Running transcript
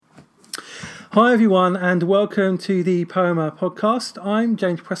Hi everyone, and welcome to the Poema podcast. I'm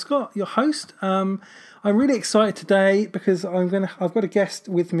James Prescott, your host. I'm really excited today because I've got a guest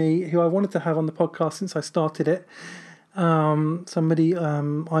with me who I wanted to have on the podcast since I started it. Somebody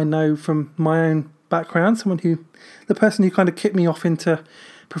I know from my own background, the person who kind of kicked me off into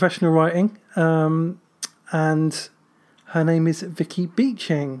professional writing, and her name is Vicky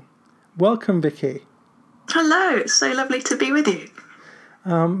Beeching. Welcome, Vicky. Hello, it's so lovely to be with you.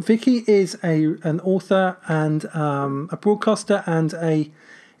 Vicky is an author and a broadcaster and a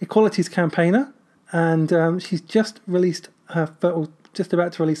equalities campaigner, and she's just about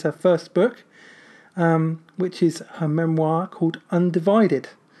to release her first book, which is her memoir called Undivided,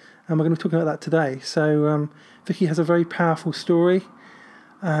 and we're going to be talking about that today. So Vicky has a very powerful story,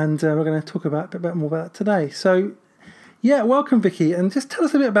 and we're going to talk a bit more about that today. So yeah, welcome, Vicky, and just tell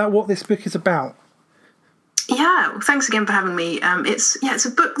us a bit about what this book is about. Yeah, well, thanks again for having me. It's a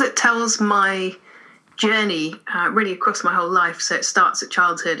book that tells my journey really across my whole life. So it starts at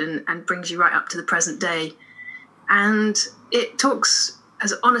childhood and brings you right up to the present day. And it talks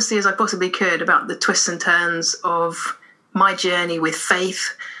as honestly as I possibly could about the twists and turns of my journey with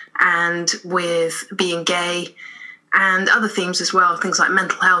faith and with being gay and other themes as well. Things like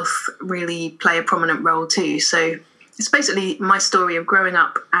mental health really play a prominent role too. So it's basically my story of growing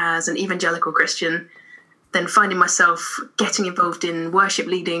up as an evangelical Christian, then finding myself getting involved in worship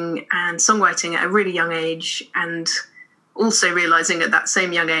leading and songwriting at a really young age, and also realising at that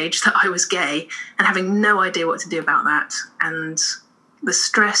same young age that I was gay and having no idea what to do about that, and the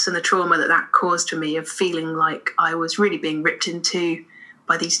stress and the trauma that caused for me of feeling like I was really being ripped into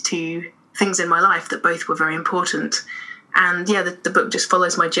by these two things in my life that both were very important. And yeah, the book just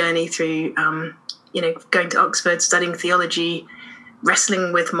follows my journey through, going to Oxford, studying theology,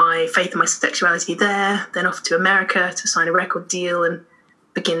 wrestling with my faith and my sexuality there, then off to America to sign a record deal and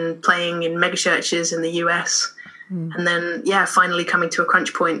begin playing in mega churches in the US. And then, finally coming to a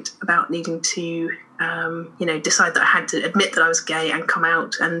crunch point about needing to, decide that I had to admit that I was gay and come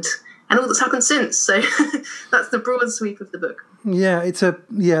out, and all that's happened since. So that's the broad sweep of the book. Yeah,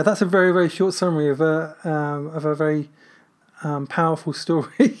 that's a very, very short summary of a very powerful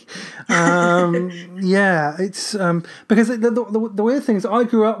story. It's because the weird thing is I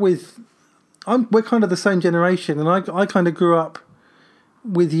grew up with. We're kind of the same generation, and I kind of grew up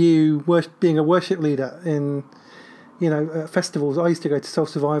with you being a worship leader in festivals. I used to go to Self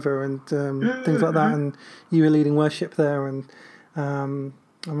Survivor and things like that, and you were leading worship there, and I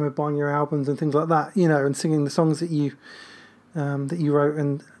remember buying your albums and things like that, and singing the songs that you wrote,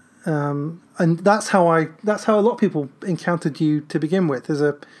 and that's how a lot of people encountered you to begin with, as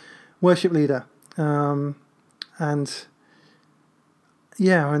a worship leader, and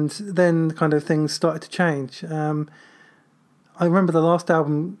then kind of things started to change. I remember the last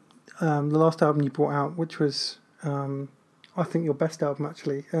album you brought out, which was I think your best album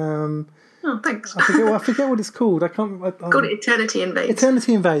actually. Oh, thanks. I forget what it's called. Called it Eternity Invades.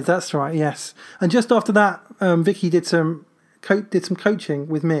 Eternity Invades. That's right. Yes. And just after that, Vicky did some coaching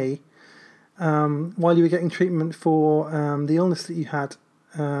with me while you were getting treatment for the illness that you had,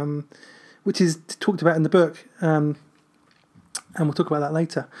 which is talked about in the book, and we'll talk about that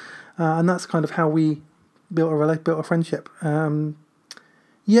later. And that's kind of how we built a friendship. So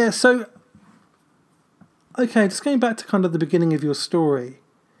okay, just going back to kind of the beginning of your story.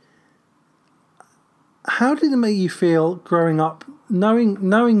 How did it make you feel growing up,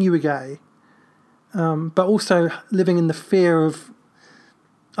 knowing you were gay, but also living in the fear of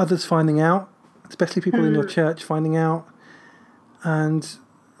others finding out, especially people in your church finding out, and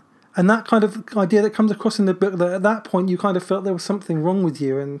that kind of idea that comes across in the book, that at that point you kind of felt there was something wrong with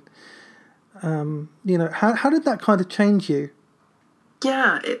you, and how did that kind of change you?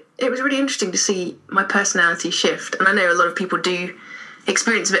 Yeah, it was really interesting to see my personality shift, and I know a lot of people do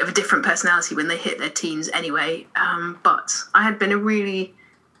experience a bit of a different personality when they hit their teens anyway, but I had been a really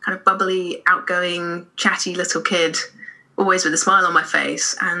kind of bubbly, outgoing, chatty little kid, always with a smile on my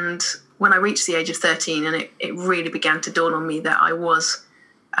face. And when I reached the age of 13, and it really began to dawn on me that I was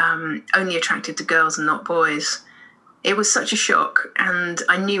only attracted to girls and not boys, it was such a shock. And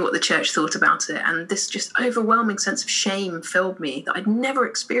I knew what the church thought about it. And this just overwhelming sense of shame filled me that I'd never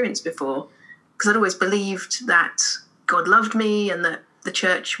experienced before, because I'd always believed that God loved me and that the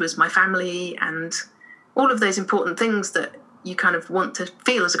church was my family and all of those important things that you kind of want to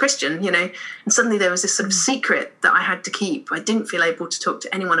feel as a Christian, and suddenly there was this sort of secret that I had to keep. I didn't feel able to talk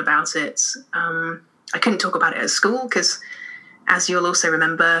to anyone about it. I couldn't talk about it at school because, as you'll also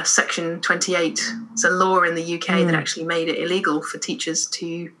remember, Section 28 is a law in the UK that actually made it illegal for teachers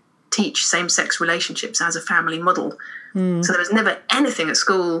to teach same-sex relationships as a family model. So there was never anything at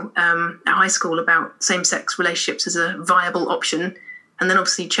school, at high school, about same-sex relationships as a viable option. And then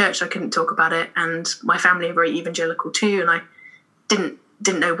obviously church, I couldn't talk about it. And my family are very evangelical too, and I didn't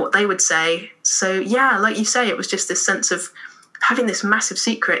know what they would say. So yeah, like you say, it was just this sense of having this massive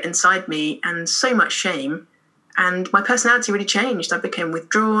secret inside me and so much shame. And my personality really changed. I became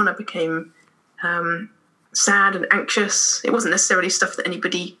withdrawn. I became sad and anxious. It wasn't necessarily stuff that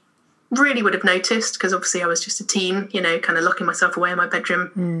anybody really would have noticed, because obviously I was just a teen, kind of locking myself away in my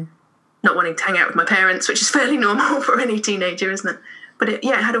bedroom, not wanting to hang out with my parents, which is fairly normal for any teenager, isn't it? But it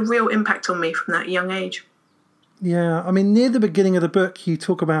had a real impact on me from that young age. Yeah, I mean, near the beginning of the book, you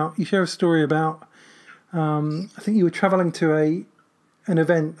share a story about, I think you were travelling to a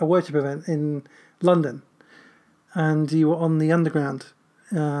worship event in London, and you were on the Underground,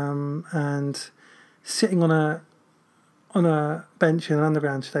 and sitting on a bench in an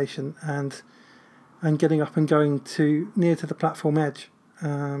Underground station, and getting up and going near to the platform edge,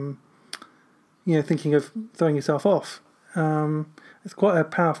 thinking of throwing yourself off. It's quite a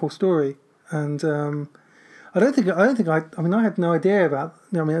powerful story, and I had no idea about.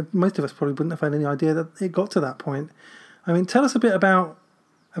 Most of us probably wouldn't have had any idea that it got to that point. I mean, tell us a bit about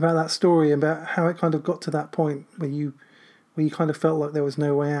that story, about how it kind of got to that point where you kind of felt like there was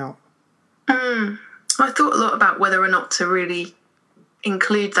no way out. I thought a lot about whether or not to really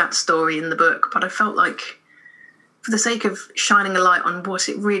include that story in the book, but I felt like, for the sake of shining a light on what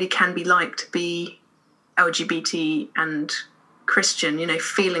it really can be like to be LGBT and Christian,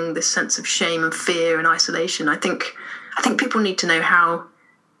 feeling this sense of shame and fear and isolation, I think people need to know how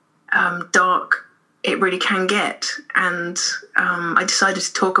dark it really can get. And I decided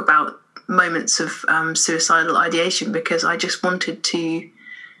to talk about moments of suicidal ideation because I just wanted to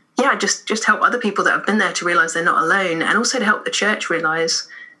just help other people that have been there to realise they're not alone, and also to help the church realise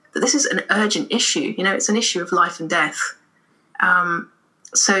that this is an urgent issue. It's an issue of life and death. I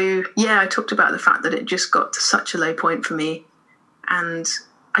talked about the fact that it just got to such a low point for me, and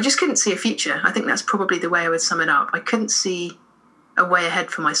I just couldn't see a future. I think that's probably the way I would sum it up. I couldn't see a way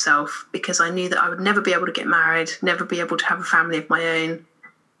ahead for myself because I knew that I would never be able to get married, never be able to have a family of my own.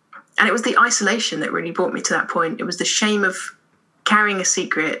 And it was the isolation that really brought me to that point. It was the shame of carrying a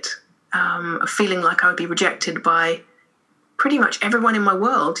secret, of feeling like I would be rejected by pretty much everyone in my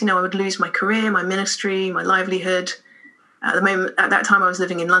world. I would lose my career, my ministry, my livelihood. At that time I was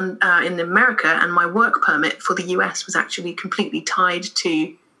living in London, in America, and my work permit for the US was actually completely tied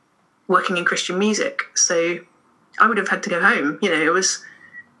to working in Christian music. So I would have had to go home. It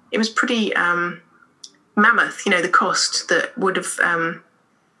was pretty mammoth, the cost that would have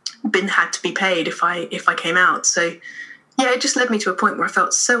had to be paid if I came out. So yeah, it just led me to a point where I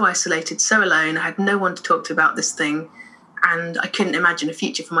felt so isolated, so alone. I had no one to talk to about this thing, and I couldn't imagine a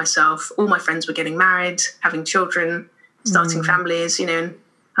future for myself. All my friends were getting married, having children, starting families, and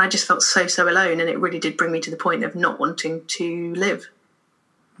I just felt so alone, and it really did bring me to the point of not wanting to live.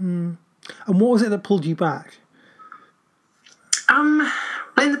 And what was it that pulled you back? Well,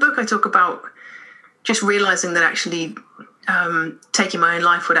 in the book I talk about just realising that actually taking my own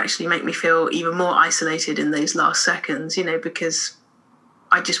life would actually make me feel even more isolated in those last seconds, because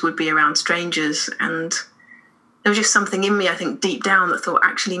I just would be around strangers, and there was just something in me, I think, deep down that thought,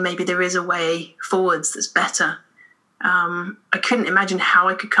 actually, maybe there is a way forwards that's better. I couldn't imagine how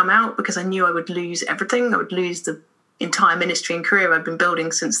I could come out because I knew I would lose everything. I would lose the entire ministry and career I've been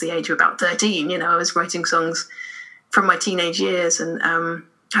building since the age of about 13. I was writing songs from my teenage years and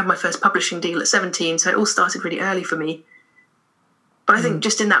had my first publishing deal at 17. So it all started really early for me. But I think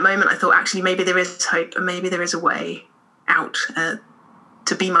just in that moment, I thought, actually, maybe there is hope and maybe there is a way out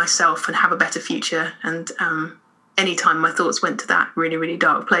to be myself and have a better future. And anytime my thoughts went to that really, really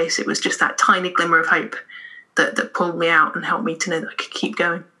dark place, it was just that tiny glimmer of hope that pulled me out and helped me to know that I could keep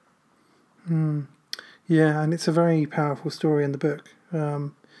going. Yeah, and it's a very powerful story in the book.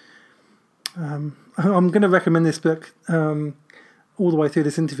 I'm going to recommend this book all the way through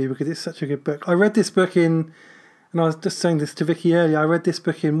this interview because it's such a good book. I read this book and I was just saying this to Vicky earlier, I read this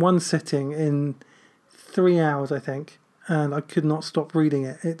book in one sitting in 3 hours, I think, and I could not stop reading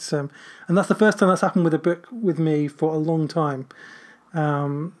it. It's and that's the first time that's happened with a book with me for a long time.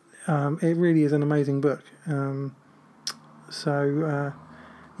 It really is an amazing book.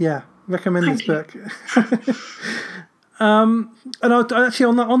 Yeah, recommend this book. And I actually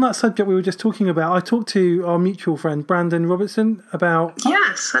on that subject we were just talking about, I talked to our mutual friend Brandon Robertson about.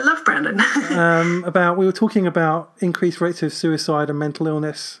 Yes, I love Brandon. We were talking about increased rates of suicide and mental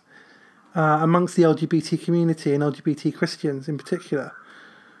illness amongst the LGBT community and LGBT Christians in particular.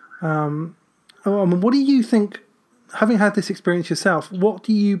 What do you think? having had this experience yourself, what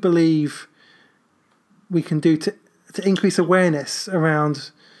do you believe we can do to increase awareness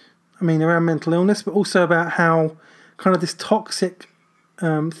around mental illness, but also about how kind of this toxic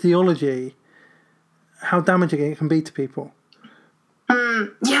theology, how damaging it can be to people?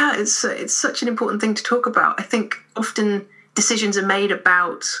 Yeah, it's such an important thing to talk about. I think often decisions are made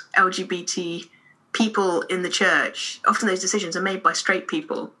about LGBT people in the church. Often those decisions are made by straight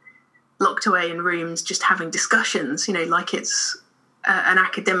people, locked away in rooms, just having discussions, like it's an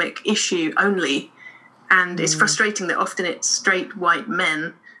academic issue only. And it's frustrating that often it's straight white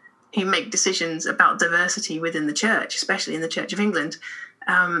men who make decisions about diversity within the church, especially in the Church of England.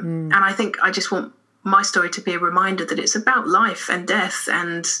 And I think I just want my story to be a reminder that it's about life and death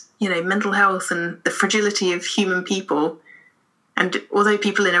and, mental health and the fragility of human people. And although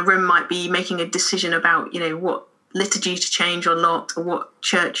people in a room might be making a decision about, what liturgy to change or not, or what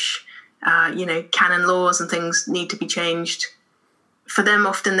church, canon laws and things need to be changed, for them,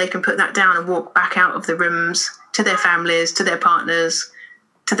 often they can put that down and walk back out of the rooms to their families, to their partners,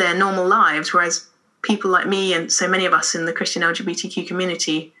 to their normal lives. Whereas people like me and so many of us in the Christian LGBTQ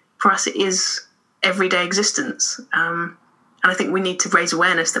community, for us, it is everyday existence. And I think we need to raise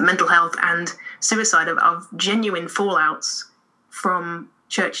awareness that mental health and suicide are genuine fallouts from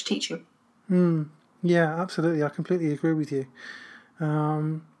church teaching. Yeah, absolutely. I completely agree with you.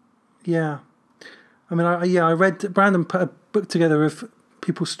 Yeah. I read, Brandon put a book together of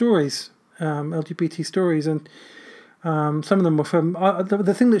people's stories, LGBT stories, and some of them were from...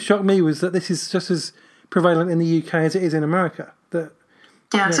 the thing that shocked me was that this is just as prevalent in the UK as it is in America.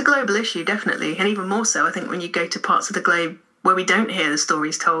 It's a global issue, definitely, and even more so, I think, when you go to parts of the globe where we don't hear the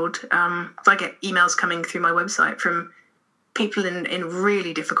stories told. I get emails coming through my website from people in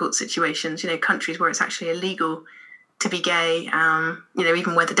really difficult situations, countries where it's actually illegal to be gay,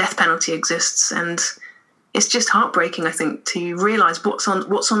 even where the death penalty exists. And it's just heartbreaking, I think, to realise what's on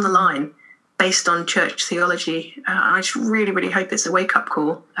the line based on church theology. I just really, really hope it's a wake-up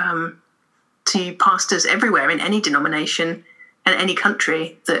call to pastors everywhere in any denomination and any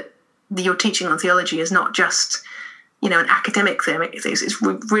country that your teaching on theology is not just, an academic thing.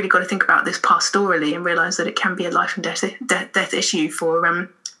 We've really got to think about this pastorally and realise that it can be a life and death issue for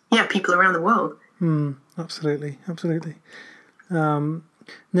people around the world. Absolutely. Now,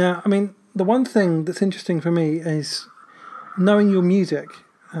 the one thing that's interesting for me is knowing your music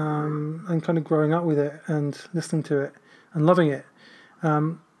and kind of growing up with it and listening to it and loving it.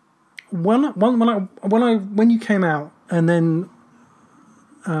 When you came out, and then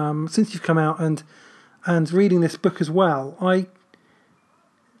since you've come out and reading this book as well, I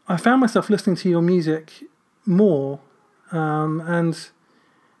found myself listening to your music more, and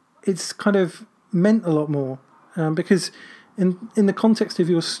it's kind of meant a lot more because in the context of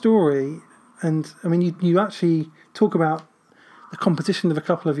your story, and you actually talk about the composition of a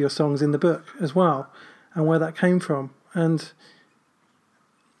couple of your songs in the book as well, and where that came from. And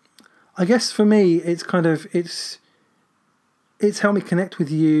I guess for me, it's helped me connect with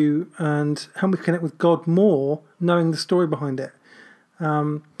you and helped me connect with God more, knowing the story behind it.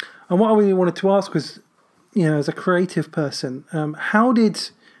 And what I really wanted to ask was, as a creative person, how did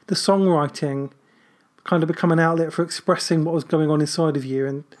the songwriting kind of become an outlet for expressing what was going on inside of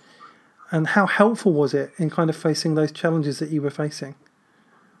you, and how helpful was it in kind of facing those challenges that you were facing?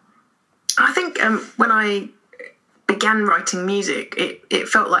 I think when I began writing music, it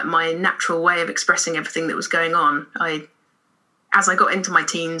felt like my natural way of expressing everything that was going on. As I got into my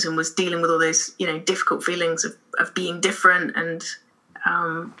teens and was dealing with all those, difficult feelings of being different and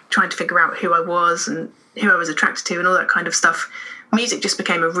trying to figure out who I was and who I was attracted to and all that kind of stuff, music just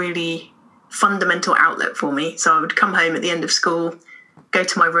became a really fundamental outlet for me. So I would come home at the end of school, go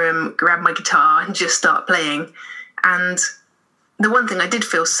to my room, grab my guitar and just start playing. And the one thing I did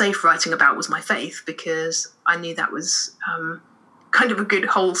feel safe writing about was my faith, because I knew that was kind of a good,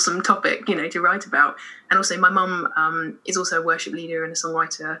 wholesome topic, to write about. And also my mum is also a worship leader and a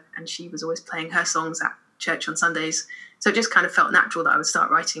songwriter, and she was always playing her songs at church on Sundays. So it just kind of felt natural that I would start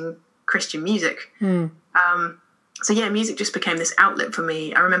writing Christian music. Music just became this outlet for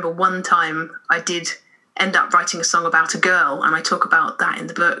me. I remember one time I did end up writing a song about a girl, and I talk about that in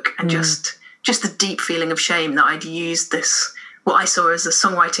the book, and just the deep feeling of shame that I'd used this, what I saw as a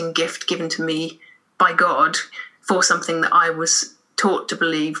songwriting gift given to me by God, for something that I was taught to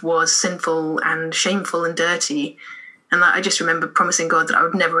believe was sinful and shameful and dirty. And I just remember promising God that I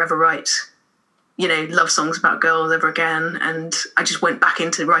would never ever write, love songs about girls ever again. And I just went back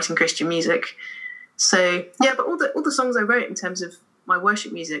into writing Christian music. So but all the songs I wrote in terms of my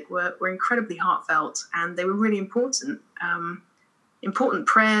worship music were incredibly heartfelt, and they were really important. Important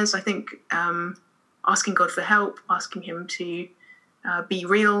prayers. I think asking God for help, asking him to be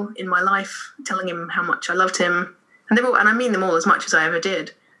real in my life, telling him how much I loved him. And I mean them all as much as I ever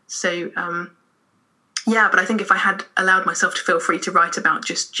did. So, but I think if I had allowed myself to feel free to write about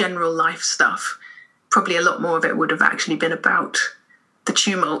just general life stuff, probably a lot more of it would have actually been about the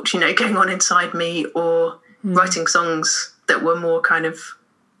tumult, going on inside me, or writing songs that were more kind of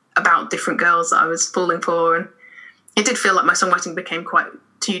about different girls that I was falling for. And it did feel like my songwriting became quite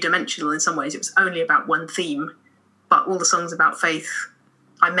two-dimensional in some ways. It was only about one theme, but all the songs about faith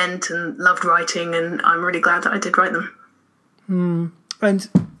I meant and loved writing, and I'm really glad that I did write them. And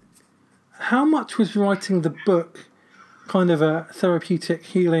how much was writing the book kind of a therapeutic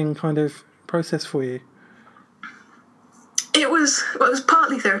healing kind of process for you? It was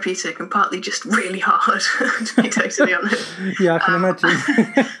partly therapeutic and partly just really hard, to be totally honest. Yeah, I can imagine.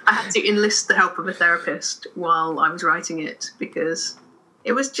 I had to enlist the help of a therapist while I was writing it because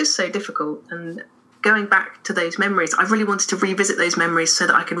it was just so difficult. And going back to those memories, I really wanted to revisit those memories so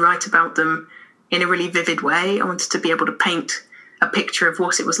that I could write about them in a really vivid way. I wanted to be able to paint a picture of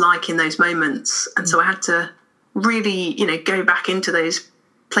what it was like in those moments. And so I had to really, go back into those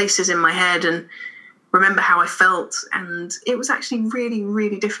places in my head and remember how I felt. And it was actually really,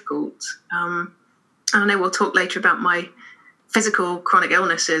 really difficult. And I know we'll talk later about my physical chronic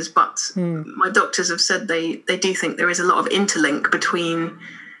illnesses, but my doctors have said they do think there is a lot of interlink between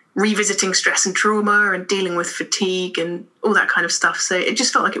revisiting stress and trauma and dealing with fatigue and all that kind of stuff. So it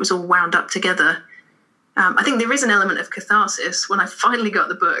just felt like it was all wound up together. I think there is an element of catharsis when I finally got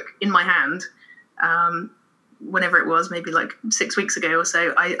the book in my hand, whenever it was, maybe like 6 weeks ago or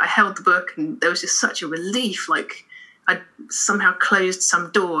so. I held the book and there was just such a relief, like I'd somehow closed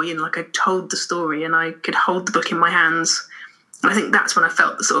some door, like I told the story and I could hold the book in my hands. And I think that's when I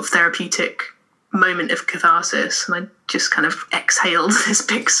felt the sort of therapeutic moment of catharsis, and I just kind of exhaled this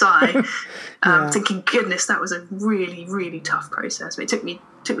big sigh, thinking, goodness, that was a really, really tough process. It took me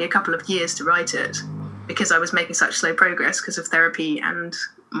a couple of years to write it because I was making such slow progress because of therapy and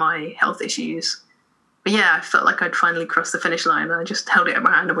my health issues. But yeah, I felt like I'd finally crossed the finish line, and I just held it in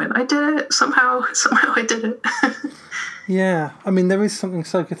my hand and went, I did it, somehow I did it. Yeah, I mean, there is something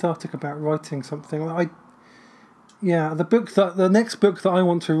so cathartic about writing something. The next book that I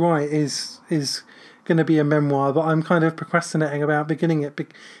want to write is going to be a memoir, but I'm kind of procrastinating about beginning it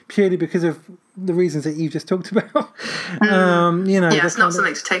purely because of the reasons that you've just talked about. It's not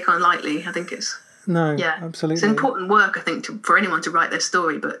something to take on lightly. I think absolutely, it's important work. I think for anyone to write their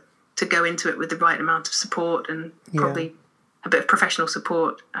story, but to go into it with the right amount of support and probably a bit of professional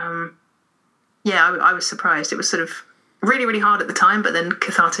support. I was surprised. It was sort of really, really hard at the time, but then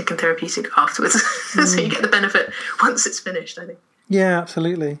cathartic and therapeutic afterwards. So you get the benefit once it's finished, I think. Yeah,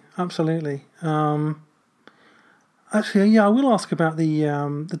 absolutely. Actually, I will ask about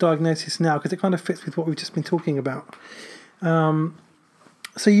the diagnosis now, because it kind of fits with what we've just been talking about.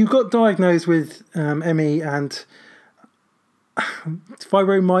 So you got diagnosed with ME and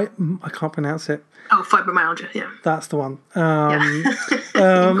I can't pronounce it. Oh, fibromyalgia, yeah. That's the one. You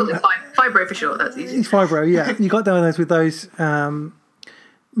call it fibro for short, that's easy. Fibro, yeah. You got diagnosed with those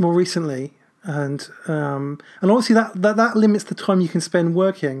more recently, and obviously that limits the time you can spend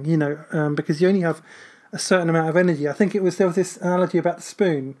working, because you only have a certain amount of energy. I think there was this analogy about the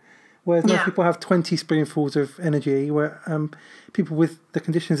spoon, where most people have 20 spoonfuls of energy, where people with the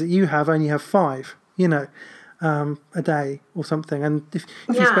conditions that you have only have 5, a day or something. And if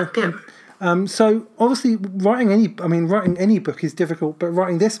you spend, so obviously writing any book is difficult, but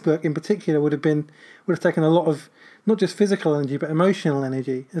writing this book in particular would have taken a lot of not just physical energy but emotional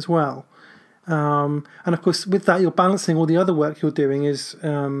energy as well. And of course, with that, you're balancing all the other work you're doing is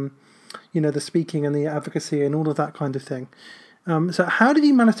the speaking and the advocacy and all of that kind of thing. So how did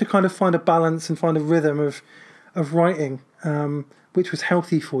you manage to kind of find a balance and find a rhythm of writing which was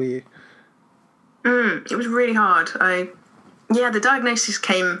healthy for you? It was really hard. The diagnosis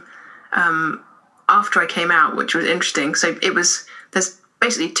came after I came out, which was interesting. So there's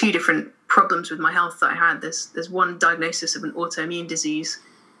basically 2 different problems with my health that I had. There's one diagnosis of an autoimmune disease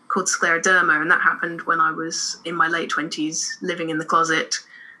called scleroderma, and that happened when I was in my late 20s, living in the closet.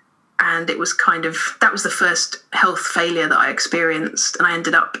 And it was that was the first health failure that I experienced. And I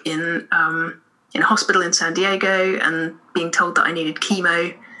ended up in a hospital in San Diego and being told that I needed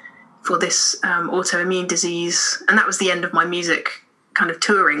chemo for this autoimmune disease. And that was the end of my music kind of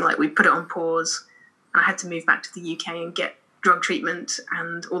touring. Like, we put it on pause, and I had to move back to the UK and get drug treatment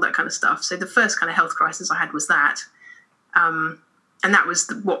and all that kind of stuff. So the first kind of health crisis I had was that. And that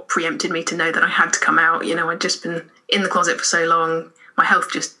was what preempted me to know that I had to come out. I'd just been in the closet for so long. My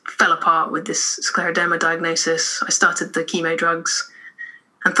health just fell apart with this scleroderma diagnosis. I started the chemo drugs,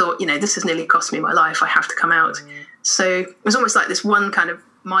 and thought, this has nearly cost me my life. I have to come out. So it was almost like this one kind of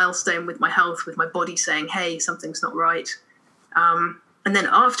milestone with my health, with my body saying, hey, something's not right. And then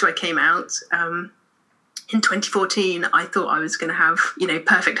after I came out, in 2014, I thought I was going to have,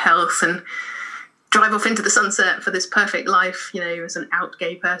 perfect health and drive off into the sunset for this perfect life, as an out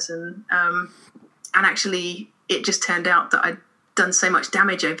gay person. And actually, it just turned out that I'd done so much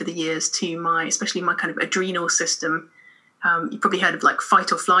damage over the years to especially my kind of adrenal system. You've probably heard of like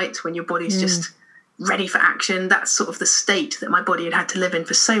fight or flight, when your body's just ready for action. That's sort of the state that my body had to live in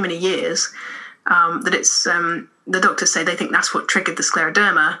for so many years, that it's, the doctors say they think that's what triggered the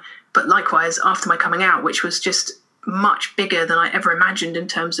scleroderma. But likewise, after my coming out, which was just much bigger than I ever imagined in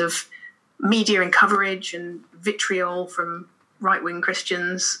terms of media and coverage and vitriol from right-wing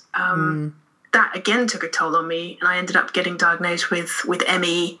Christians, that again took a toll on me. And I ended up getting diagnosed with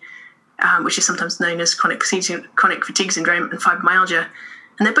ME, which is sometimes known as chronic fatigue syndrome, and fibromyalgia.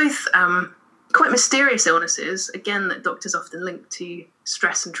 And they're both quite mysterious illnesses, again, that doctors often link to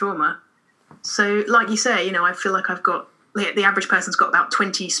stress and trauma. So like you say, I feel like I've got, the average person's got about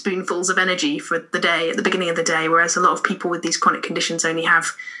 20 spoonfuls of energy for the day at the beginning of the day, whereas a lot of people with these chronic conditions only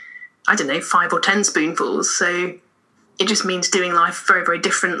have, 5 or 10 spoonfuls. So it just means doing life very, very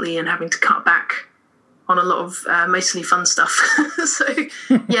differently and having to cut back on a lot of mostly fun stuff. So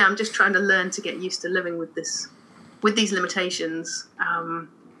yeah, I'm just trying to learn to get used to living with these limitations, and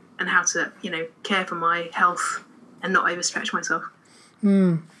how to, care for my health and not overstretch myself.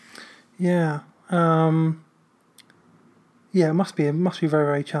 Yeah. Yeah, it must be very,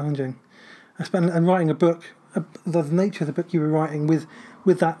 very challenging. And writing a book, the nature of the book you were writing with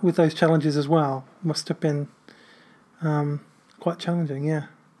those challenges as well, must have been quite challenging. Yeah.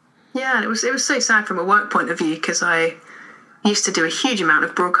 Yeah, and it was so sad from a work point of view, because I used to do a huge amount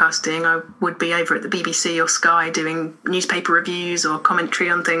of broadcasting. I would be over at the BBC or Sky doing newspaper reviews or commentary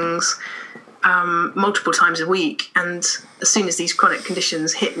on things multiple times a week. And as soon as these chronic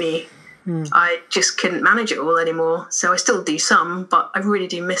conditions hit me, I just couldn't manage it all anymore. So I still do some, but I really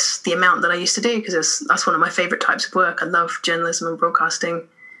do miss the amount that I used to do, because that's one of my favourite types of work. I love journalism and broadcasting.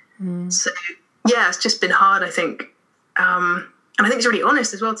 So yeah, it's just been hard, I think. And I think it's really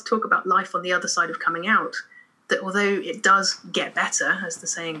honest as well to talk about life on the other side of coming out, that although it does get better, as the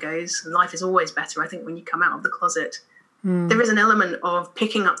saying goes, and life is always better, I think, when you come out of the closet, there is an element of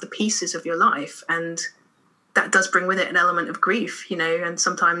picking up the pieces of your life, and that does bring with it an element of grief, and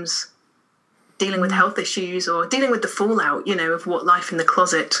sometimes dealing with health issues or dealing with the fallout, of what life in the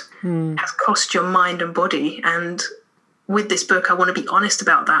closet has cost your mind and body. And with this book, I want to be honest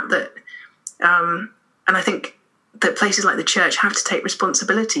about that, and I think that places like the church have to take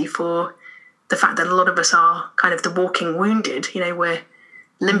responsibility for the fact that a lot of us are kind of the walking wounded. We're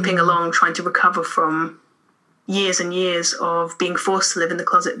limping along trying to recover from years and years of being forced to live in the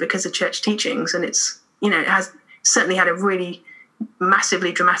closet because of church teachings. And it's, it has certainly had a really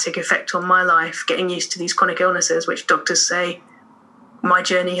massively dramatic effect on my life, getting used to these chronic illnesses, which doctors say my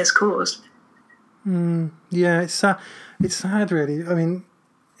journey has caused. Yeah, it's sad, really. I mean,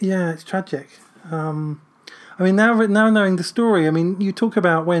 yeah, it's tragic. Now knowing the story, you talk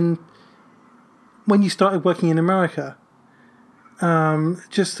about when you started working in America,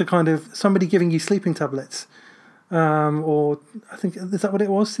 just the kind of somebody giving you sleeping tablets, or I think, is that what it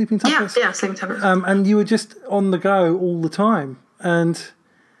was, sleeping tablets? Yeah, sleeping tablets. And you were just on the go all the time, and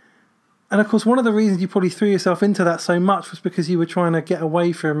of course one of the reasons you probably threw yourself into that so much was because you were trying to get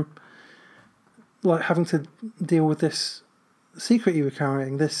away from like having to deal with this secret you were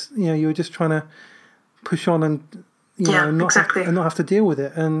carrying. This, you were just trying to push on and not have to deal with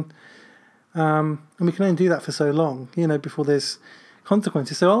it, and we can only do that for so long, before there's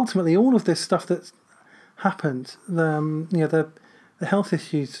consequences. So ultimately, all of this stuff that's happened, the health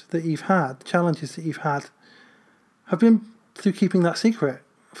issues that you've had, the challenges that you've had, have been through keeping that secret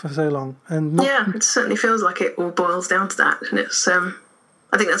for so long. And it certainly feels like it all boils down to that, and it's.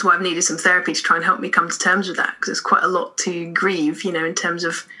 I think that's why I've needed some therapy to try and help me come to terms with that, because it's quite a lot to grieve, in terms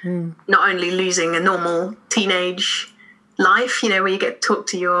of not only losing a normal teenage life, where you get to talk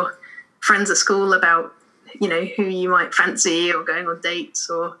to your friends at school about, who you might fancy, or going on dates,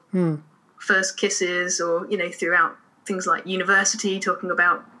 or first kisses, or, throughout things like university, talking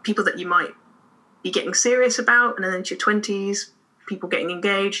about people that you might be getting serious about, and then into your 20s, people getting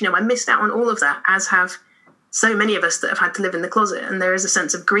engaged. I missed out on all of that, as have so many of us that have had to live in the closet. And there is a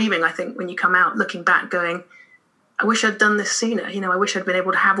sense of grieving, I think, when you come out, looking back, going, I wish I'd done this sooner. I wish I'd been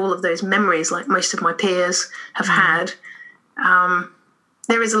able to have all of those memories like most of my peers have had.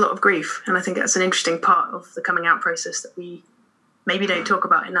 There is a lot of grief, and I think that's an interesting part of the coming out process that we maybe don't talk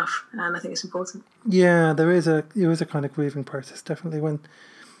about enough, and I think it's important. Yeah, there is a kind of grieving process, definitely.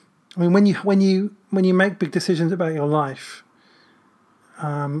 When you make big decisions about your life,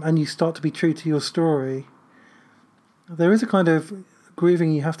 and you start to be true to your story, there is a kind of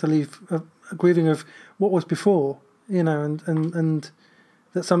grieving you have to leave, a grieving of what was before, and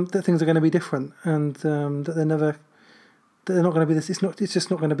that things are going to be different, and that they're not going to be this. It's just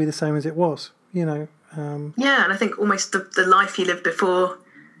not going to be the same as it was, Yeah, and I think almost the life you lived before,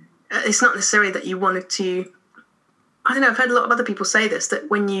 it's not necessarily that you wanted to. I don't know. I've heard a lot of other people say this, that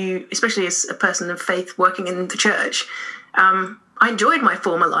when you, especially as a person of faith working in the church, I enjoyed my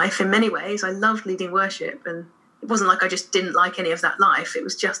former life in many ways. I loved leading worship, and it wasn't like I just didn't like any of that life. It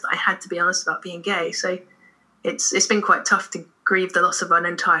was just that I had to be honest about being gay. So it's been quite tough to grieve the loss of an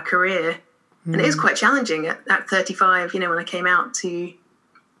entire career. And it is quite challenging at 35, when I came out, to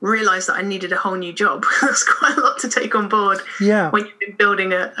realise that I needed a whole new job. That's quite a lot to take on board. Yeah. When you've been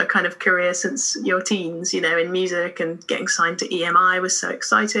building a kind of career since your teens, in music, and getting signed to EMI was so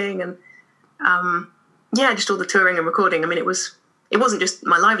exciting. And just all the touring and recording. I mean, it wasn't just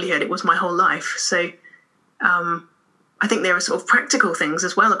my livelihood, it was my whole life. So I think there are sort of practical things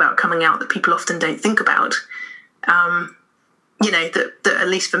as well about coming out that people often don't think about. That at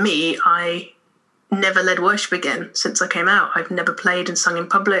least for me, I never led worship again since I came out. I've never played and sung in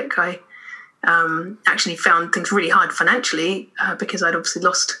public. I actually found things really hard financially because I'd obviously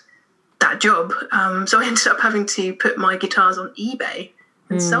lost that job. So I ended up having to put my guitars on eBay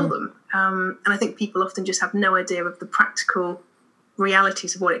and sell them. And I think people often just have no idea of the practical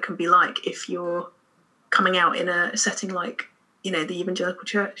realities of what it can be like if you're coming out in a setting like, the evangelical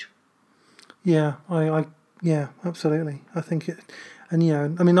church. Yeah, yeah, absolutely. I think it, and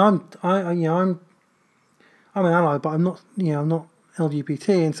I'm an ally, but I'm not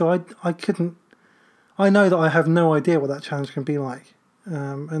LGBT, and so I know that I have no idea what that challenge can be like,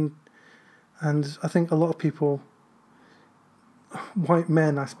 and I think a lot of people, white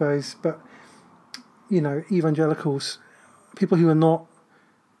men, I suppose, but evangelicals, people who are not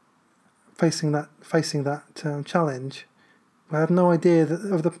facing that challenge, have no idea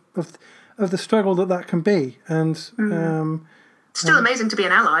of the struggle that can be, and still amazing to be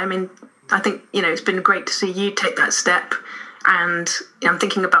an ally. I mean, I think it's been great to see you take that step, and I'm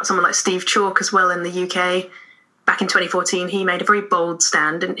thinking about someone like Steve Chalk as well in the UK. Back in 2014, he made a very bold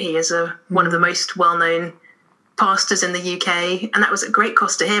stand, didn't he, as one of the most well-known pastors in the UK, and that was at great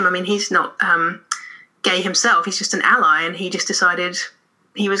cost to him. I mean, he's not gay himself; he's just an ally, and he just decided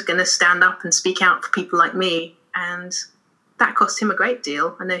he was going to stand up and speak out for people like me, and that cost him a great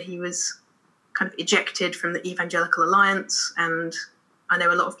deal. I know he was kind of ejected from the Evangelical Alliance, and I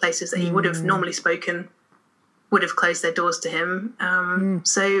know a lot of places that he would have normally spoken would have closed their doors to him.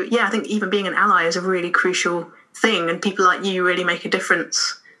 So yeah, I think even being an ally is a really crucial thing, and people like you really make a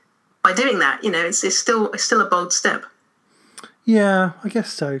difference by doing that. It's still a bold step. Yeah, I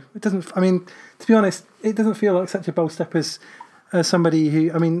guess so. It doesn't. I mean, to be honest, it doesn't feel like such a bold step as somebody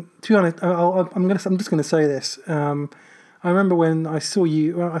who. I mean, to be honest, I'm just going to say this. I remember when I saw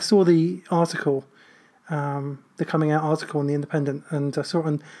the article, the coming out article in the Independent, and I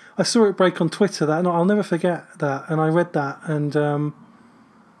saw it break on Twitter. That, and I'll never forget that. And I read that, and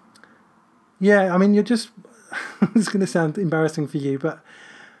yeah, I mean, you're just. It's going to sound embarrassing for you, but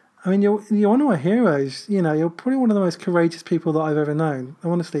I mean, you're one of my heroes. You're probably one of the most courageous people that I've ever known.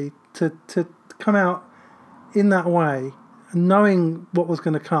 Honestly, to come out in that way, knowing what was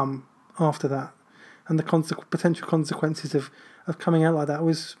going to come after that, and the potential consequences of coming out like that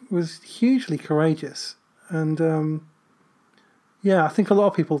was hugely courageous. And I think a lot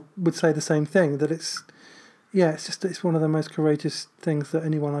of people would say the same thing, that it's one of the most courageous things that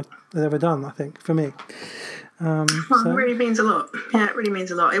anyone has ever done, I think, for me. It really means a lot. Yeah, it really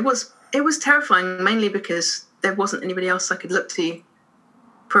means a lot. It was terrifying, mainly because there wasn't anybody else I could look to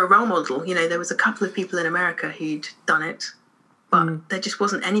for a role model. There was a couple of people in America who'd done it, but there just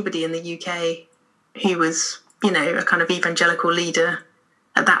wasn't anybody in the UK who was, a kind of evangelical leader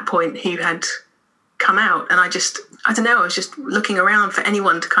at that point who had come out. And I don't know, I was just looking around for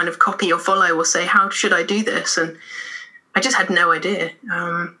anyone to kind of copy or follow or say, how should I do this? And I just had no idea.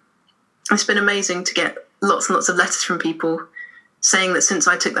 It's been amazing to get lots and lots of letters from people saying that since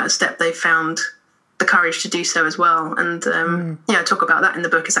I took that step, they've found the courage to do so as well. And I talk about that in the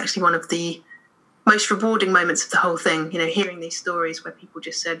book. It's actually one of the most rewarding moments of the whole thing, hearing these stories where people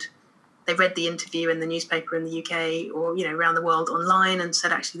just said they read the interview in the newspaper in the UK or, around the world online and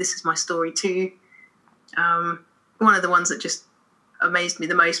said, actually, this is my story too. One of the ones that just amazed me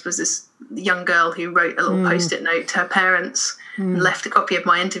the most was this young girl who wrote a little post-it note to her parents and left a copy of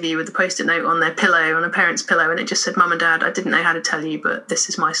my interview with the post-it note on their pillow, on her parents' pillow, and it just said, "Mum and Dad, I didn't know how to tell you, but this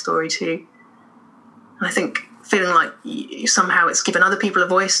is my story too." And I think feeling like somehow it's given other people a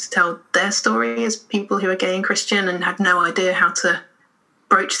voice to tell their story as people who are gay and Christian and had no idea how to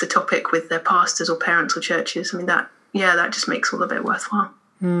broach the topic with their pastors or parents or churches. I mean, that just makes all of it worthwhile.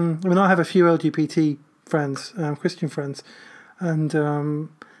 I mean, I have a few LGBT friends, Christian friends, and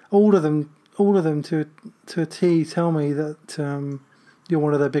all of them to a T tell me that you're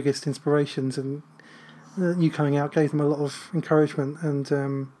one of their biggest inspirations, and you coming out gave them a lot of encouragement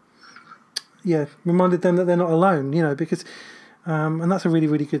and reminded them that they're not alone, because and that's a really,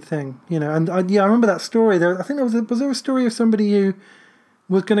 really good thing, and I remember that story there. I think was there a story of somebody who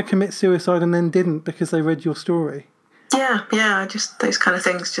was going to commit suicide and then didn't because they read your story? Yeah, just those kind of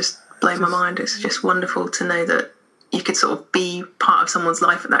things just blow my mind. It's just wonderful to know that you could sort of be part of someone's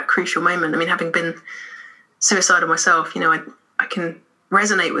life at that crucial moment. I mean, having been suicidal myself, I can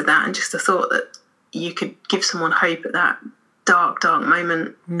resonate with that, and just the thought that you could give someone hope at that dark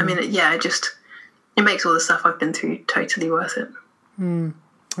moment. I mean, it makes all the stuff I've been through totally worth it.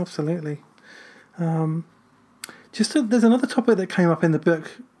 Absolutely. There's another topic that came up in the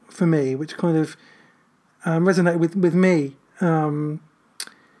book for me, which kind of resonated with me,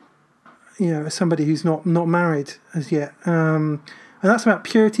 as somebody who's not married as yet, and that's about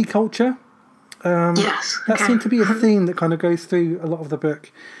purity culture. Yes, that seemed to be a theme that kind of goes through a lot of the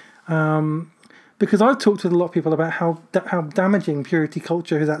book, because I've talked with a lot of people about how damaging purity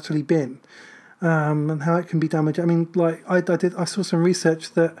culture has actually been, and how it can be damaging. I mean, like I saw some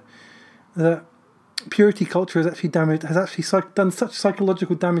research that purity culture has actually done such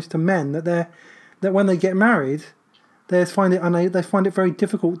psychological damage to men that when they get married, they find it very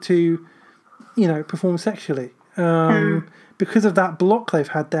difficult to, perform sexually, because of that block they've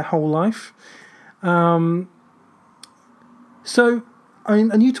had their whole life. So, I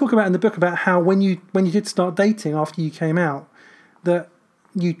mean, and you talk about in the book about how when you did start dating after you came out, that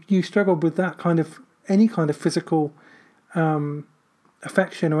you struggled with that any kind of physical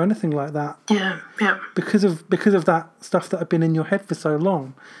affection or anything like that. Yeah. Because of that stuff that had been in your head for so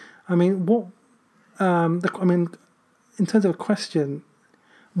long. I mean, in terms of a question,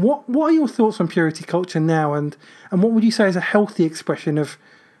 what are your thoughts on purity culture now, and what would you say is a healthy expression of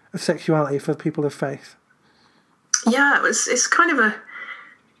sexuality for people of faith? Yeah, it's kind of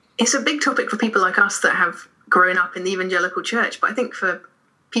it's a big topic for people like us that have grown up in the evangelical church, but I think for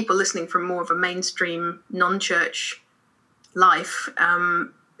people listening from more of a mainstream non-church life,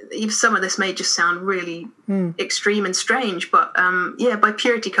 even some of this may just sound really extreme and strange, but by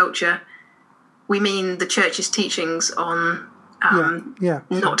purity culture we mean the church's teachings on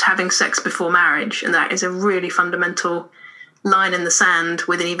not having sex before marriage, and that is a really fundamental line in the sand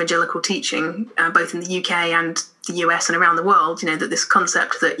within evangelical teaching, both in the UK and the US and around the world, that this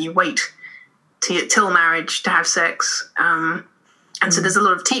concept that you wait till marriage to have sex, and so there's a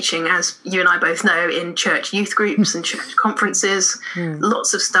lot of teaching, as you and I both know, in church youth groups and church conferences,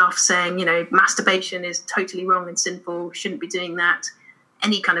 lots of stuff saying, masturbation is totally wrong and sinful, shouldn't be doing that.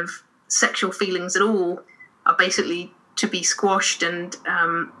 Any kind of sexual feelings at all are basically to be squashed and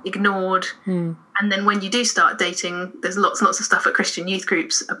ignored. And then when you do start dating, there's lots and lots of stuff at Christian youth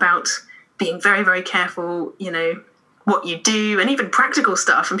groups about being very, very careful, what you do, and even practical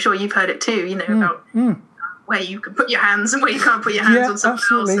stuff. I'm sure you've heard it too, about where you can put your hands and where you can't put your hands on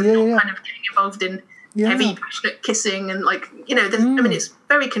someone else, and not kind of getting involved in heavy, passionate kissing, and I mean, it's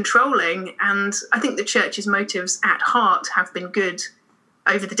very controlling, and I think the church's motives at heart have been good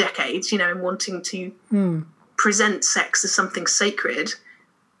over the decades, in wanting to present sex as something sacred.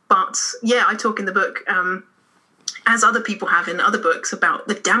 But I talk in the book, as other people have in other books, about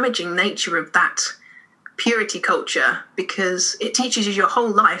the damaging nature of that purity culture, because it teaches you your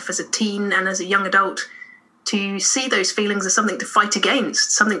whole life as a teen and as a young adult to see those feelings as something to fight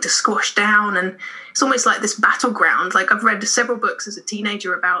against, something to squash down. And it's almost like this battleground. Like, I've read several books as a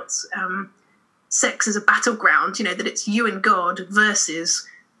teenager about sex as a battleground, that it's you and God versus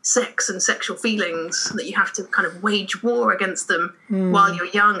sex and sexual feelings, that you have to kind of wage war against them while you're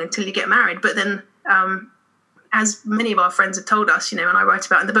young until you get married. But then, as many of our friends have told us, and I write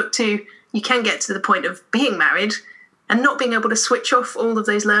about in the book too, you can get to the point of being married and not being able to switch off all of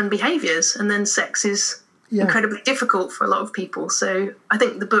those learned behaviours, and then sex is incredibly difficult for a lot of people. So I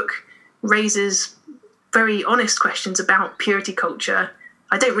think the book raises very honest questions about purity culture.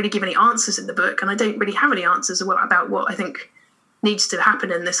 I don't really give any answers in the book, and I don't really have any answers about what I think needs to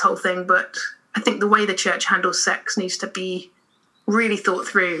happen in this whole thing, but I think the way the church handles sex needs to be really thought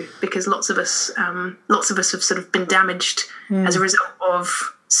through, because lots of us have sort of been damaged as a result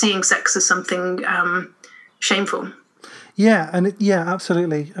of seeing sex as something shameful. Yeah, and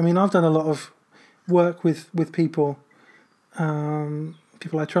absolutely. I mean, I've done a lot of work with people,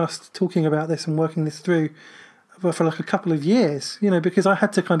 people I trust, talking about this and working this through for like a couple of years, because I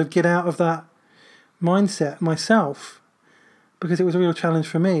had to kind of get out of that mindset myself, because it was a real challenge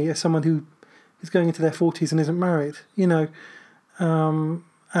for me as someone who is going into their 40s and isn't married,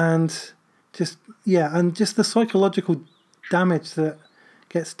 and just the psychological damage that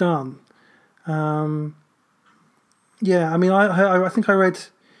gets done. I mean, I think I read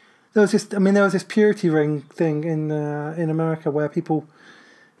there was this purity ring thing in America where people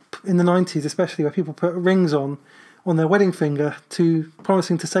in the 90s especially, where people put rings on their wedding finger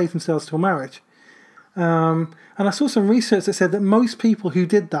promising to save themselves till marriage. And I saw some research that said that most people who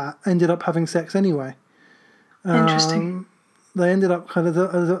did that ended up having sex anyway. Interesting. They ended up kind of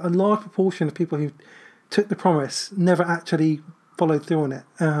a large proportion of people who took the promise never actually followed through on it,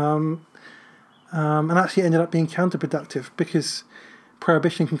 and actually ended up being counterproductive, because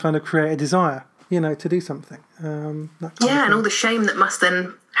prohibition can kind of create a desire, to do something. And all the shame that must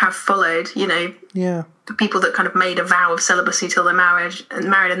then have followed. The people that kind of made a vow of celibacy till they're married,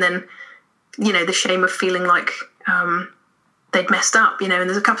 and then the shame of feeling like they'd messed up. And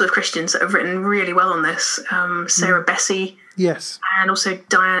there's a couple of Christians that have written really well on this. Sarah Bessey, yes, and also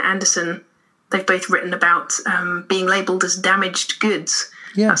Diane Anderson. They've both written about being labelled as damaged goods.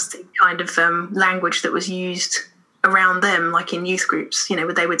 Yeah. That's the kind of language that was used around them, like in youth groups,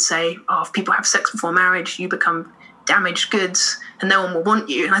 where they would say, if people have sex before marriage, you become damaged goods and no one will want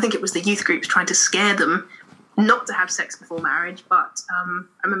you. And I think it was the youth groups trying to scare them not to have sex before marriage. But I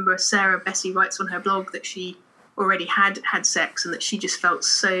remember Sarah Bessey writes on her blog that she already had sex and that she just felt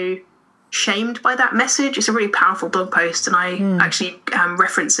so shamed by that message. It's a really powerful blog post, and I actually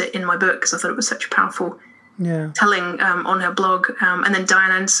reference it in my book because I thought it was such a powerful telling on her blog. And then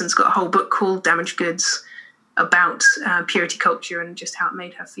Diane Anderson's got a whole book called Damaged Goods about purity culture and just how it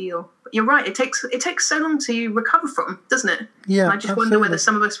made her feel. But you're right, it takes so long to recover from, doesn't it? Yeah, and I just wonder whether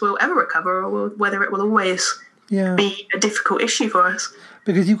some of us will ever recover, or whether it will always be a difficult issue for us.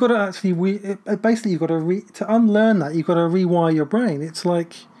 Because you've got to actually basically you've got to unlearn that. You've got to rewire your brain. It's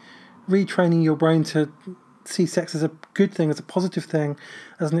like retraining your brain to see sex as a good thing, as a positive thing,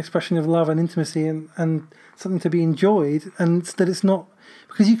 as an expression of love and intimacy, and something to be enjoyed, and that it's not,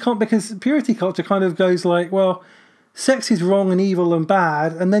 because purity culture kind of goes like, well, sex is wrong and evil and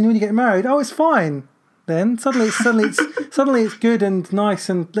bad, and then when you get married, it's fine. Then suddenly it's good and nice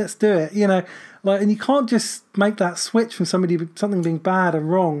and let's do it, and you can't just make that switch from something being bad and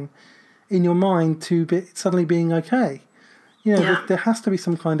wrong in your mind to suddenly being okay. There has to be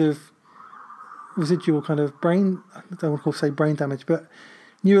some kind of residual kind of brain, I don't want to say brain damage, but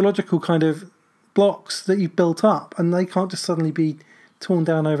neurological kind of blocks that you've built up, and they can't just suddenly be torn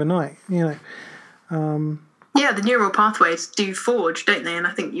down overnight. The neural pathways do forge, don't they? And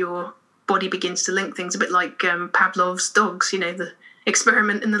I think your body begins to link things a bit like Pavlov's dogs, the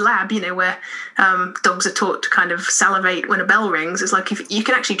experiment in the lab, where dogs are taught to kind of salivate when a bell rings. It's like if you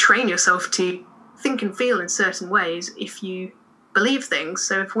can actually train yourself to think and feel in certain ways if you believe things.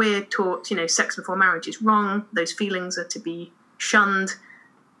 So if we're taught, sex before marriage is wrong, those feelings are to be shunned.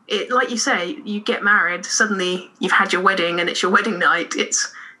 It, like you say, you get married, suddenly you've had your wedding and it's your wedding night.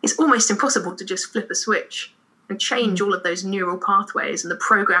 It's almost impossible to just flip a switch and change all of those neural pathways and the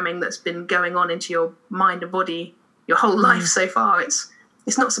programming that's been going on into your mind and body your whole life so far. It's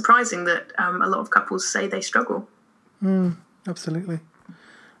not surprising that a lot of couples say they struggle. Absolutely.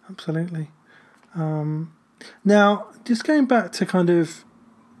 Now, just going back to kind of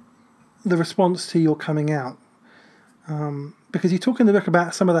the response to your coming out, because you talk in the book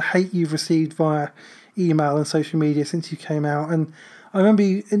about some of the hate you've received via email and social media since you came out, and I remember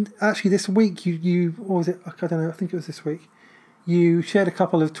actually this week you or was it, I don't know, I think it was this week, you shared a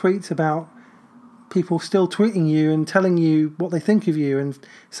couple of tweets about people still tweeting you and telling you what they think of you and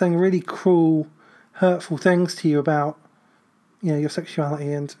saying really cruel, hurtful things to you about, your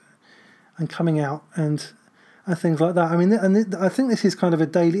sexuality and coming out and things like that. I mean, and I think this is kind of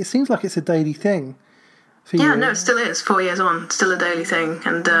it seems like it's a daily thing for you. Yeah, no, it still is. 4 years on, still a daily thing.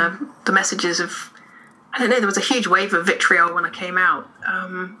 And the messages of, I don't know, there was a huge wave of vitriol when I came out.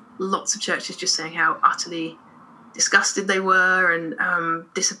 Lots of churches just saying how utterly disgusted they were and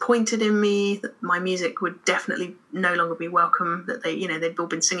disappointed in me, that my music would definitely no longer be welcome, that they'd all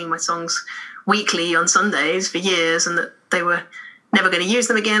been singing my songs weekly on Sundays for years, and that they were never going to use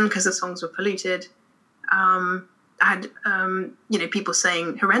them again because the songs were polluted. I had, people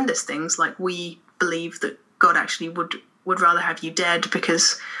saying horrendous things like, we believe that God actually would would rather have you dead,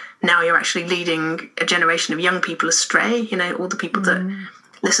 because now you're actually leading a generation of young people astray. You know, all the people that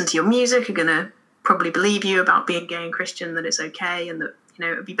listen to your music are going to probably believe you about being gay and Christian, that it's okay, and that, you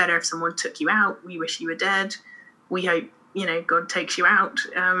know, it would be better if someone took you out. We wish you were dead. We hope, you know, God takes you out,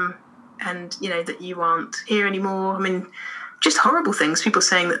 and, you know, that you aren't here anymore. I mean, just horrible things. People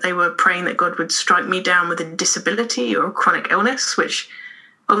saying that they were praying that God would strike me down with a disability or a chronic illness, which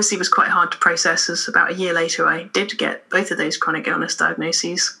obviously was quite hard to process, as about a year later I did get both of those chronic illness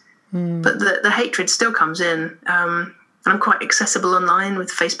diagnoses. But the hatred still comes in. And I'm quite accessible online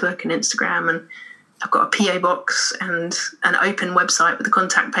with Facebook and Instagram, and I've got a PA box and an open website with a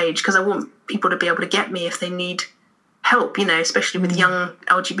contact page, because I want people to be able to get me if they need help, you know, especially with young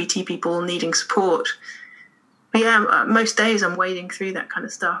LGBT people needing support. But yeah, most days I'm wading through that kind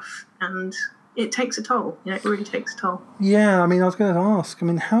of stuff, and it takes a toll. You know, it really takes a toll. Yeah, I mean, I was going to ask, I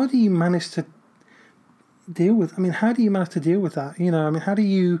mean, how do you manage to deal with that? You know, I mean, how do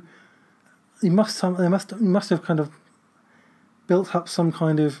you must have kind of built up some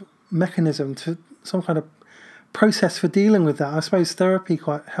kind of mechanism, to some kind of process for dealing with that. I suppose therapy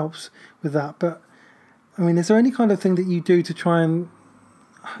quite helps with that, but I mean, is there any kind of thing that you do to try and,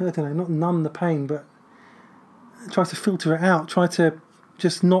 I don't know, not numb the pain, but try to filter it out, try to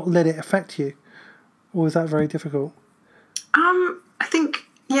just not let it affect you? Or is that very difficult? I think,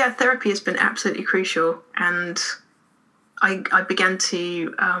 yeah, therapy has been absolutely crucial, and I began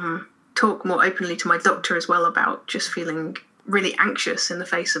to talk more openly to my doctor as well about just feeling really anxious in the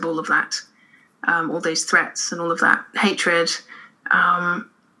face of all of that, all those threats and all of that hatred.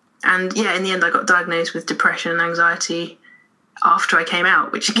 And yeah, in the end, I got diagnosed with depression and anxiety after I came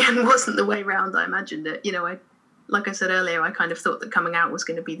out, which again wasn't the way round I imagined it. You know, like I said earlier, I kind of thought that coming out was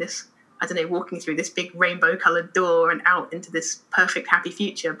going to be this, I don't know, walking through this big rainbow-coloured door and out into this perfect, happy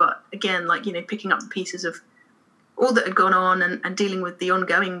future. But again, like, you know, picking up the pieces of all that had gone on and dealing with the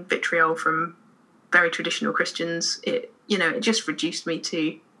ongoing vitriol from very traditional Christians, it just reduced me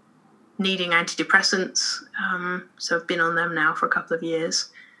to needing antidepressants. So I've been on them now for a couple of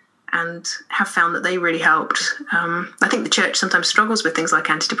years and have found that they really helped. I think the church sometimes struggles with things like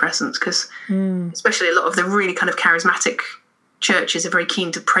antidepressants, because especially a lot of the really kind of charismatic churches are very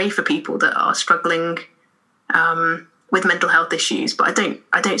keen to pray for people that are struggling with mental health issues. But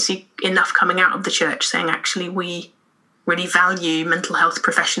I don't see enough coming out of the church saying, actually, we really value mental health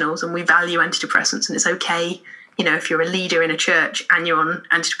professionals and we value antidepressants, and it's okay, you know, if you're a leader in a church and you're on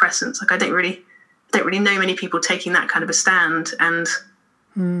antidepressants. Like, I don't really know many people taking that kind of a stand, and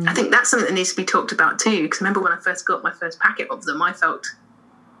I think that's something that needs to be talked about too. Because I remember when I first got my first packet of them, I felt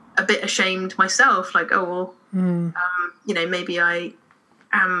a bit ashamed myself, like, oh well, you know, maybe I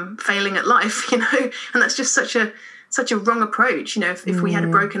am failing at life, you know, and that's just such a wrong approach. You know, if we had a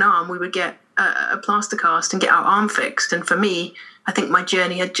broken arm, we would get a plaster cast and get our arm fixed. And for me, I think my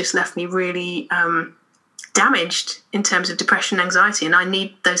journey had just left me really damaged in terms of depression and anxiety, and I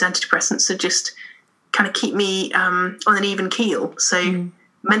need those antidepressants to just kind of keep me on an even keel. So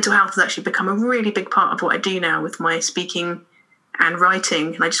mental health has actually become a really big part of what I do now with my speaking and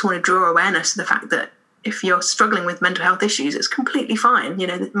writing, and I just want to draw awareness to the fact that if you're struggling with mental health issues, it's completely fine. You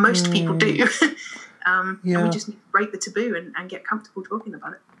know, that most people do. And we just need to break the taboo and get comfortable talking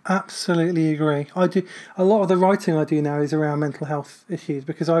about it. Absolutely agree. I do. A lot of the writing I do now is around mental health issues,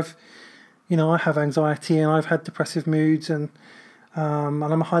 because I have anxiety and I've had depressive moods, and I'm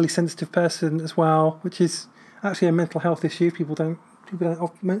a highly sensitive person as well, which is actually a mental health issue.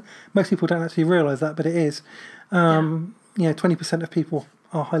 Most people don't actually realise that, but it is. 20% of people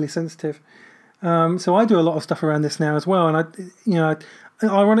are highly sensitive. So I do a lot of stuff around this now as well. And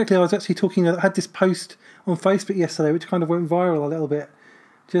ironically, I was actually I had this post on Facebook yesterday, which kind of went viral a little bit,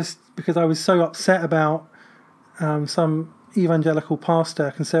 just because I was so upset about some evangelical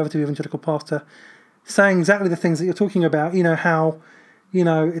pastor, conservative evangelical pastor, saying exactly the things that you're talking about. You know, how, you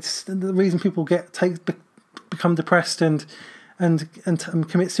know, it's the reason people become depressed and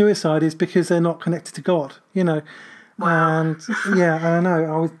commit suicide is because they're not connected to God. You know. Wow. And I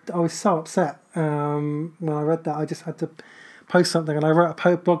know I was so upset when I read that. I just had to post something, and I wrote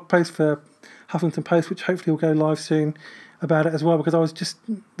a blog post for Huffington Post, which hopefully will go live soon, about it as well, because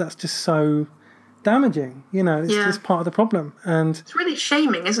that's just so damaging. You know, it's just part of the problem, and it's really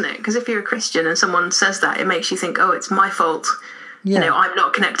shaming, isn't it? Because if you're a Christian and someone says that, it makes you think, oh, it's my fault. You know, I'm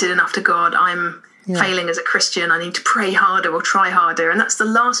not connected enough to God. I'm failing as a Christian. I need to pray harder or try harder, and that's the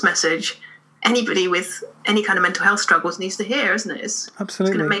last message anybody with any kind of mental health struggles needs to hear, isn't it? Absolutely. It's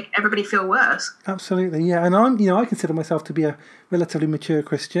going to make everybody feel worse. Absolutely, yeah. And I consider myself to be a relatively mature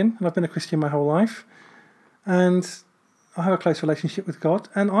Christian, and I've been a Christian my whole life. And I have a close relationship with God,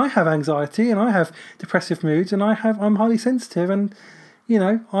 and I have anxiety, and I have depressive moods, and I'm highly sensitive, and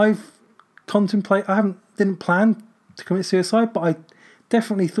I've didn't plan to commit suicide, but I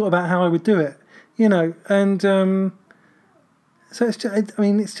definitely thought about how I would do it, and so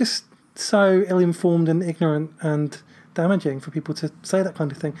it's just so ill-informed and ignorant and damaging for people to say that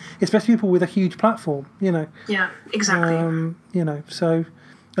kind of thing, especially people with a huge platform, Yeah, exactly. So,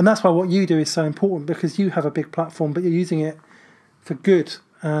 and that's why what you do is so important, because you have a big platform, but you're using it for good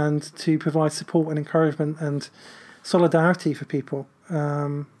and to provide support and encouragement and solidarity for people.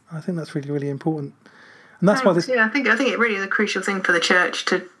 I think that's really, really important. And that's why this... Yeah, I think it really is a crucial thing for the church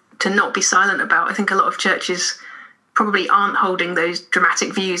to not be silent about. I think a lot of churches probably aren't holding those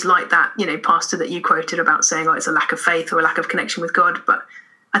dramatic views like that, pastor that you quoted about saying, it's a lack of faith or a lack of connection with God. But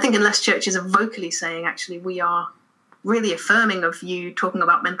I think unless churches are vocally saying, actually, we are really affirming of you talking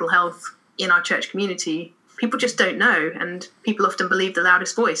about mental health in our church community, people just don't know. And people often believe the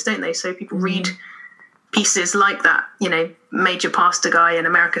loudest voice, don't they? So people read pieces like that, major pastor guy in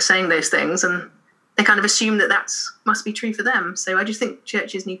America saying those things, and they kind of assume that must be true for them. So I just think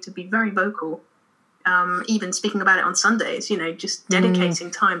churches need to be very vocal. Even speaking about it on Sundays, just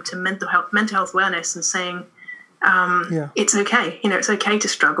dedicating time to mental health awareness and saying, it's okay. It's okay to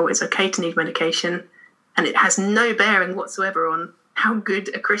struggle. It's okay to need medication. And it has no bearing whatsoever on how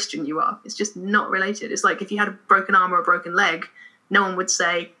good a Christian you are. It's just not related. It's like if you had a broken arm or a broken leg, no one would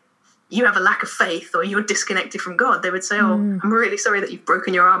say, you have a lack of faith or you're disconnected from God. They would say, I'm really sorry that you've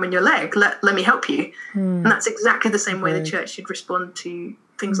broken your arm and your leg. Let me help you. And that's exactly the same way the church should respond to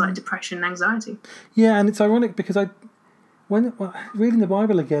things like depression and anxiety. Yeah, and it's ironic because when reading the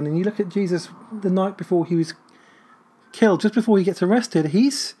Bible again, and you look at Jesus the night before he was killed, just before he gets arrested,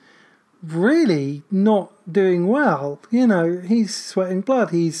 he's really not doing well. He's sweating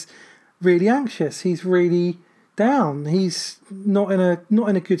blood. He's really anxious. He's really down. He's not in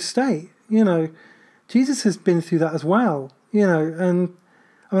a good state. Jesus has been through that as well. And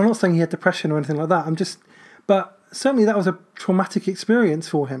I'm not saying he had depression or anything like that. But certainly that was a traumatic experience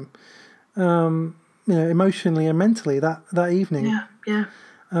for him, emotionally and mentally that evening. Yeah,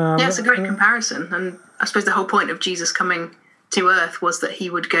 it's a great comparison. And I suppose the whole point of Jesus coming to earth was that he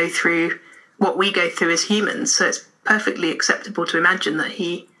would go through what we go through as humans. So it's perfectly acceptable to imagine that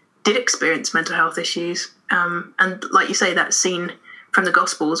he did experience mental health issues. And like you say, that scene from the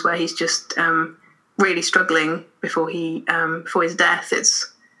Gospels where he's just really struggling before his death,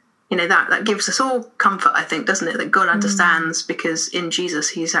 it's, that gives us all comfort, I think, doesn't it? That God understands because in Jesus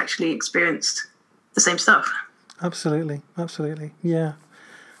he's actually experienced the same stuff. Absolutely, yeah.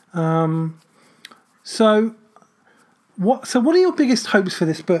 So what are your biggest hopes for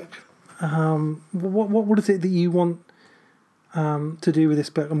this book? What is it that you want to do with this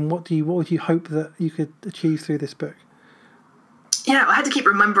book, and what would you hope that you could achieve through this book? Yeah, I had to keep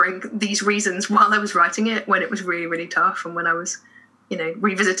remembering these reasons while I was writing it, when it was really, really tough, and when I was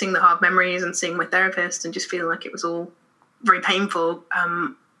revisiting the hard memories and seeing my therapist and just feeling like it was all very painful.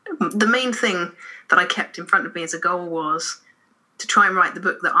 The main thing that I kept in front of me as a goal was to try and write the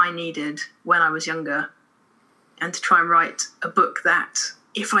book that I needed when I was younger, and to try and write a book that,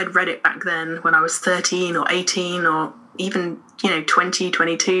 if I'd read it back then when I was 13 or 18 or even 20,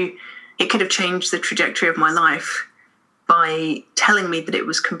 22, it could have changed the trajectory of my life by telling me that it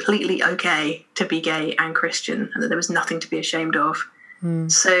was completely okay to be gay and Christian, and that there was nothing to be ashamed of.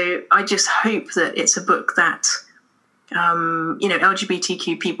 So I just hope that it's a book that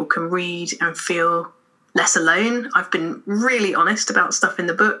LGBTQ people can read and feel less alone. I've been really honest about stuff in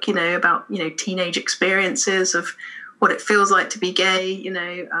the book, about teenage experiences of what it feels like to be gay.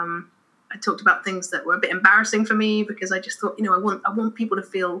 I talked about things that were a bit embarrassing for me because I just thought, I want people to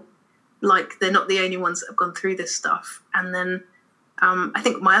feel like they're not the only ones that have gone through this stuff. And then I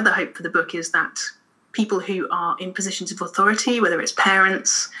think my other hope for the book is that people who are in positions of authority, whether it's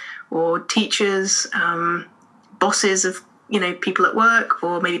parents or teachers, bosses of people at work,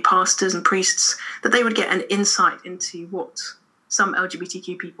 or maybe pastors and priests, that they would get an insight into what some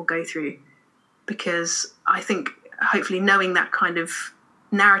LGBTQ people go through. Because I think hopefully knowing that kind of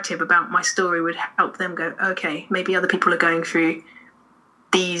narrative about my story would help them go, okay, maybe other people are going through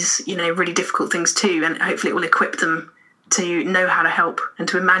these really difficult things too, and hopefully it will equip them to know how to help and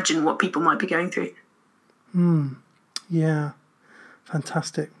to imagine what people might be going through. Yeah,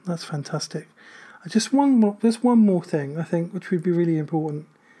 fantastic. That's fantastic. Just one more thing, I think, which would be really important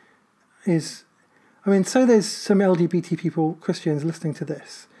is, say there's some LGBT people, Christians, listening to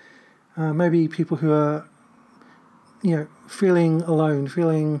this, maybe people who are, feeling alone,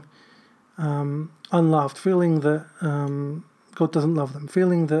 feeling unloved, feeling that God doesn't love them,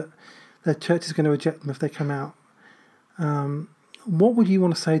 feeling that their church is going to reject them if they come out. what would you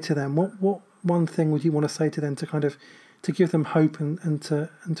want to say to them? What one thing would you want to say to them to kind of to give them hope and to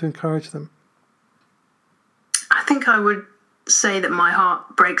encourage them? I think I would say that my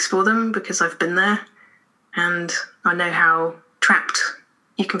heart breaks for them because I've been there, and I know how trapped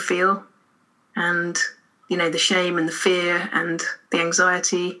you can feel, and the shame and the fear and the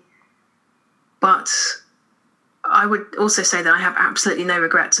anxiety. But I would also say that I have absolutely no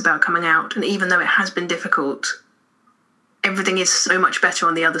regrets about coming out, and even though it has been difficult, everything is so much better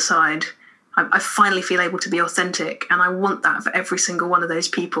on the other side. I finally feel able to be authentic, and I want that for every single one of those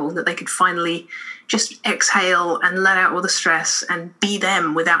people, that they could finally just exhale and let out all the stress and be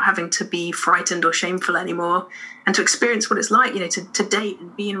them without having to be frightened or shameful anymore, and to experience what it's like, to date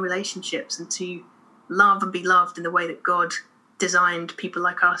and be in relationships and to love and be loved in the way that God designed people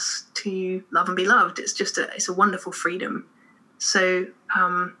like us to love and be loved. It's just it's a wonderful freedom. So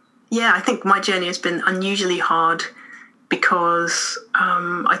I think my journey has been unusually hard because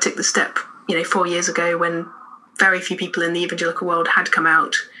I took the step 4 years ago when very few people in the evangelical world had come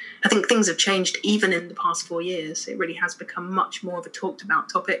out. I think things have changed even in the past 4 years. It really has become much more of a talked about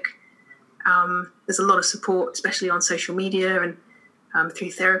topic. There's a lot of support, especially on social media and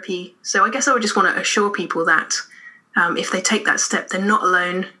through therapy. So I guess I would just want to assure people that if they take that step, they're not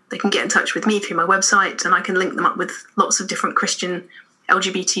alone. They can get in touch with me through my website, and I can link them up with lots of different Christian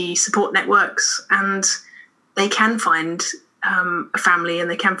LGBT support networks, and they can find a family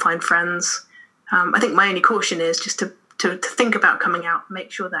and they can find friends. I think my only caution is just to think about coming out,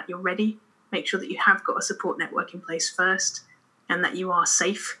 make sure that you're ready, make sure that you have got a support network in place first, and that you are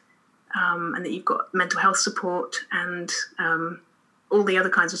safe, and that you've got mental health support and all the other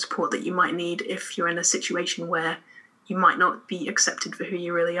kinds of support that you might need if you're in a situation where you might not be accepted for who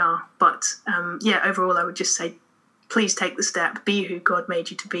you really are. But overall, I would just say, please take the step, be who God made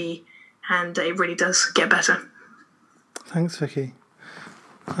you to be, and it really does get better. Thanks, Vicky.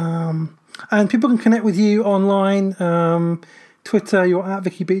 And people can connect with you online. Twitter, you're at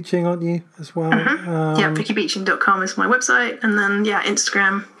Vicky Beeching, aren't you, as well? Mm-hmm. VickyBeeching.com is my website. And then,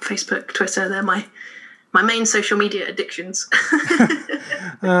 Instagram, Facebook, Twitter, they're my main social media addictions.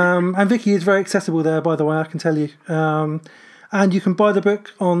 And Vicky is very accessible there, by the way, I can tell you. And you can buy the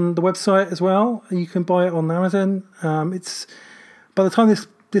book on the website as well. You can buy it on Amazon. It's by the time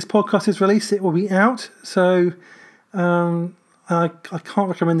this podcast is released, it will be out. So I can't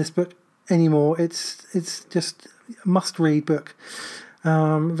recommend this book anymore. It's just a must-read book.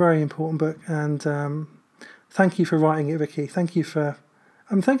 Very important book. And thank you for writing it, Vicky. Thank you for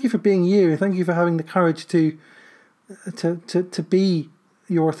being you. Thank you for having the courage to be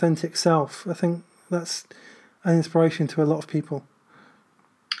your authentic self. I think that's an inspiration to a lot of people.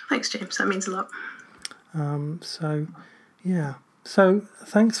 Thanks, James. That means a lot. So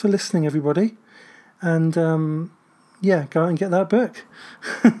thanks for listening, everybody. And go out and get that book.